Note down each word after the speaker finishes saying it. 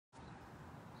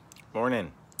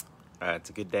Morning. It's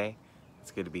a good day.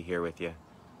 It's good to be here with you.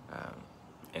 Um,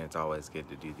 and it's always good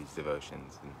to do these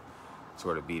devotions and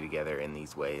sort of be together in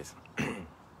these ways.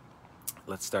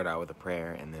 Let's start out with a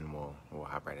prayer and then we'll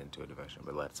hop right into a devotion.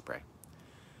 But let's pray.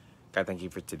 God, thank you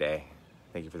for today.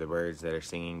 Thank you for the birds that are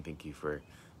singing. Thank you for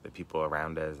the people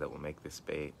around us that will make this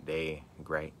day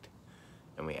great.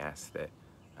 And we ask that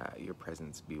your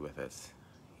presence be with us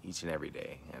each and every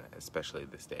day, and especially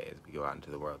this day as we go out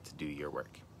into the world to do your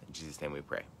work. In Jesus' name we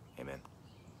pray. Amen.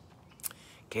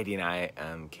 Katie and I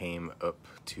came up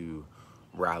to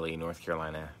Raleigh, North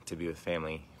Carolina to be with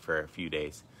family for a few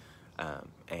days.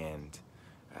 And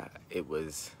it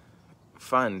was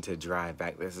fun to drive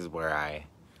back. This is where I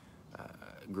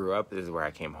grew up. This is where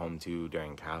I came home to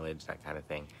during college, that kind of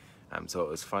thing. So it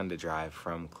was fun to drive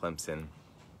from Clemson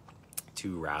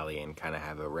to Raleigh and kind of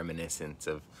have a reminiscence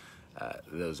of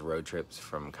those road trips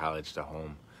from college to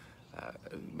home,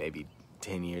 maybe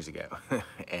 10 years ago.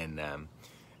 and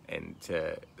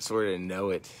to sort of know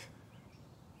it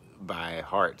by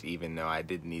heart, even though I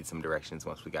did need some directions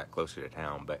once we got closer to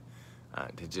town, but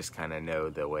to just kind of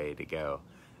know the way to go.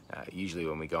 Usually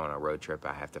when we go on a road trip,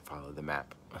 I have to follow the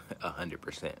map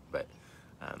 100%, but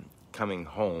coming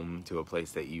home to a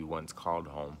place that you once called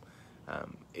home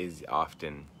is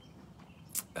often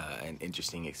an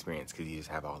interesting experience because you just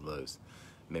have all those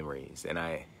memories. And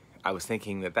I was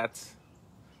thinking that's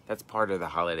part of the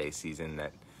holiday season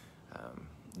that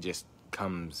just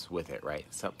comes with it, right?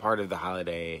 So part of the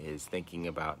holiday is thinking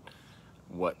about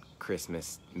what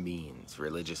Christmas means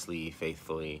religiously,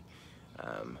 faithfully,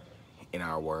 in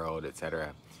our world,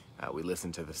 etc. We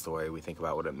listen to the story, we think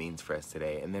about what it means for us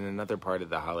today. And then another part of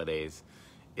the holidays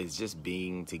is just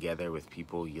being together with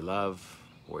people you love,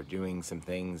 or doing some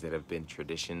things that have been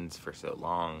traditions for so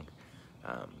long,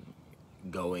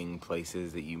 going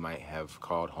places that you might have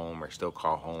called home or still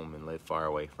call home and live far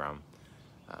away from.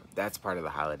 That's part of the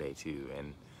holiday too.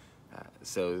 And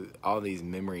so all these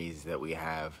memories that we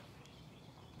have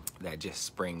that just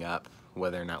spring up,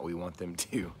 whether or not we want them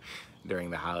to,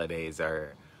 during the holidays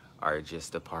are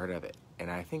just a part of it.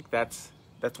 And I think that's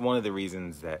one of the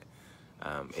reasons that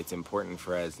it's important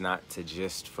for us not to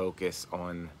just focus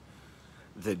on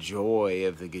the joy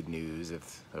of the good news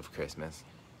of Christmas,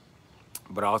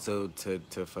 but also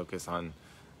to focus on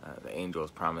the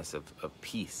angel's promise of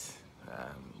peace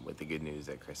with the good news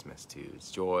at Christmas too.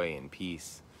 It's joy and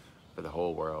peace for the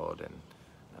whole world. And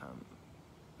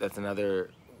that's another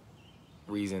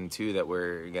reason too that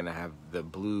we're gonna have the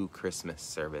Blue Christmas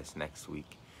service next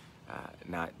week,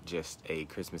 not just a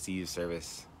Christmas Eve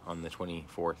service on the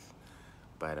 24th,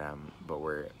 but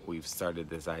we've started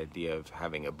this idea of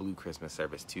having a Blue Christmas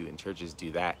service too, and churches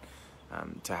do that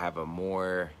to have a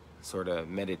more sort of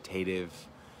meditative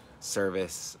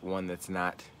service, one that's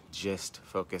not just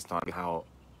focused on how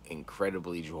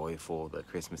incredibly joyful the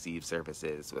Christmas Eve service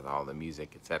is with all the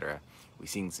music, etc. We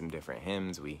sing some different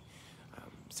hymns, we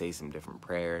say some different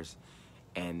prayers,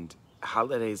 and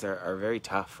holidays are very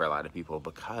tough for a lot of people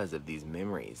because of these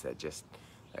memories that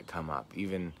come up.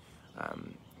 Even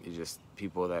just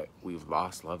people that we've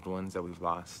lost, loved ones that we've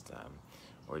lost,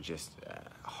 or just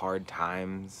hard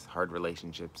times, hard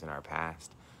relationships in our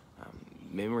past.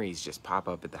 Memories just pop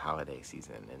up at the holiday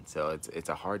season, and so it's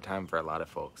a hard time for a lot of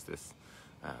folks, this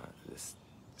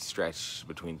stretch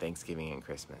between Thanksgiving and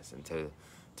Christmas. And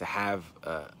to have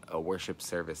a worship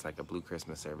service like a Blue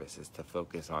Christmas service is to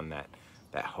focus on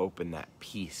that hope and that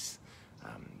peace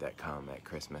that come at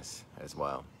Christmas as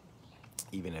well,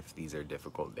 even if these are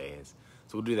difficult days.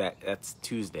 So we'll do that. That's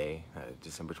Tuesday,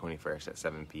 December 21st at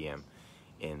 7 p.m.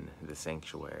 in the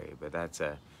sanctuary. But that's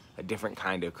a different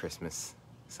kind of Christmas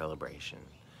celebration.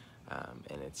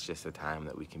 And it's just a time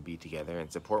that we can be together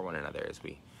and support one another as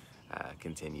we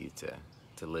continue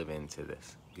to live into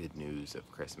this good news of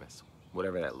Christmas,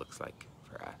 whatever that looks like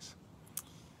for us.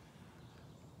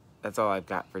 That's all I've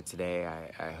got for today.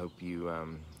 I hope you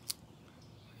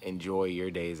enjoy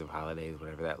your days of holidays,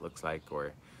 whatever that looks like,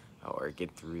 or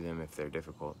get through them if they're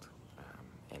difficult.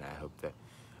 And I hope that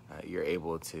you're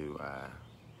able to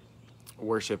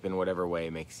worship in whatever way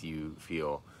makes you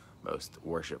feel most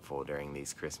worshipful during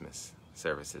these Christmas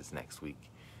services next week.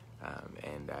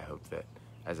 And I hope that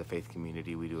as a faith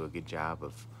community, we do a good job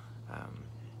of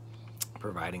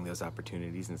providing those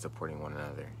opportunities and supporting one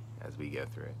another as we go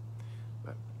through it.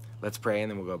 But let's pray, and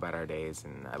then we'll go about our days.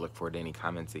 And I look forward to any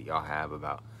comments that y'all have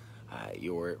about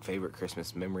your favorite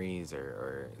Christmas memories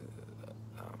or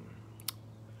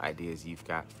ideas you've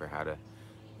got for how to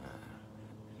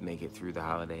make it through the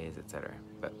holidays, etc.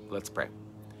 But let's pray.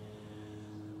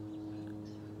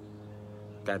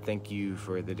 God, thank you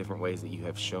for the different ways that you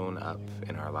have shown up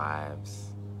in our lives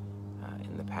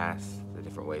in the past, the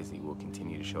different ways that you will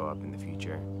continue to show up in the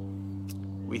future.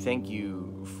 We thank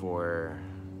you for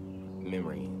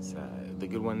memories, the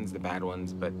good ones, the bad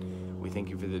ones, but we thank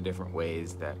you for the different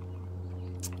ways that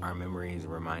our memories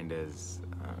remind us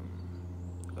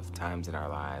of times in our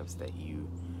lives that you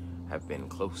have been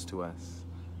close to us,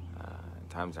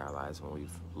 times in our lives when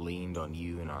we've leaned on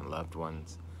you and on loved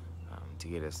ones to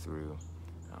get us through,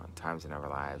 times in our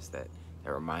lives that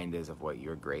remind us of what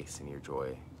your grace and your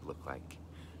joy look like.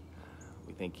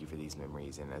 We thank you for these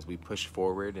memories, and as we push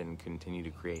forward and continue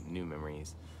to create new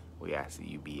memories, we ask that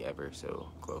you be ever so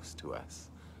close to us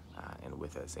and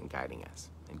with us and guiding us.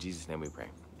 In Jesus' name we pray.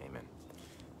 Amen.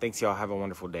 Thanks, y'all. Have a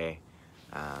wonderful day,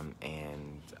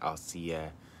 and I'll see you.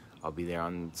 I'll be there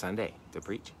on Sunday to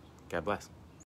preach. God bless.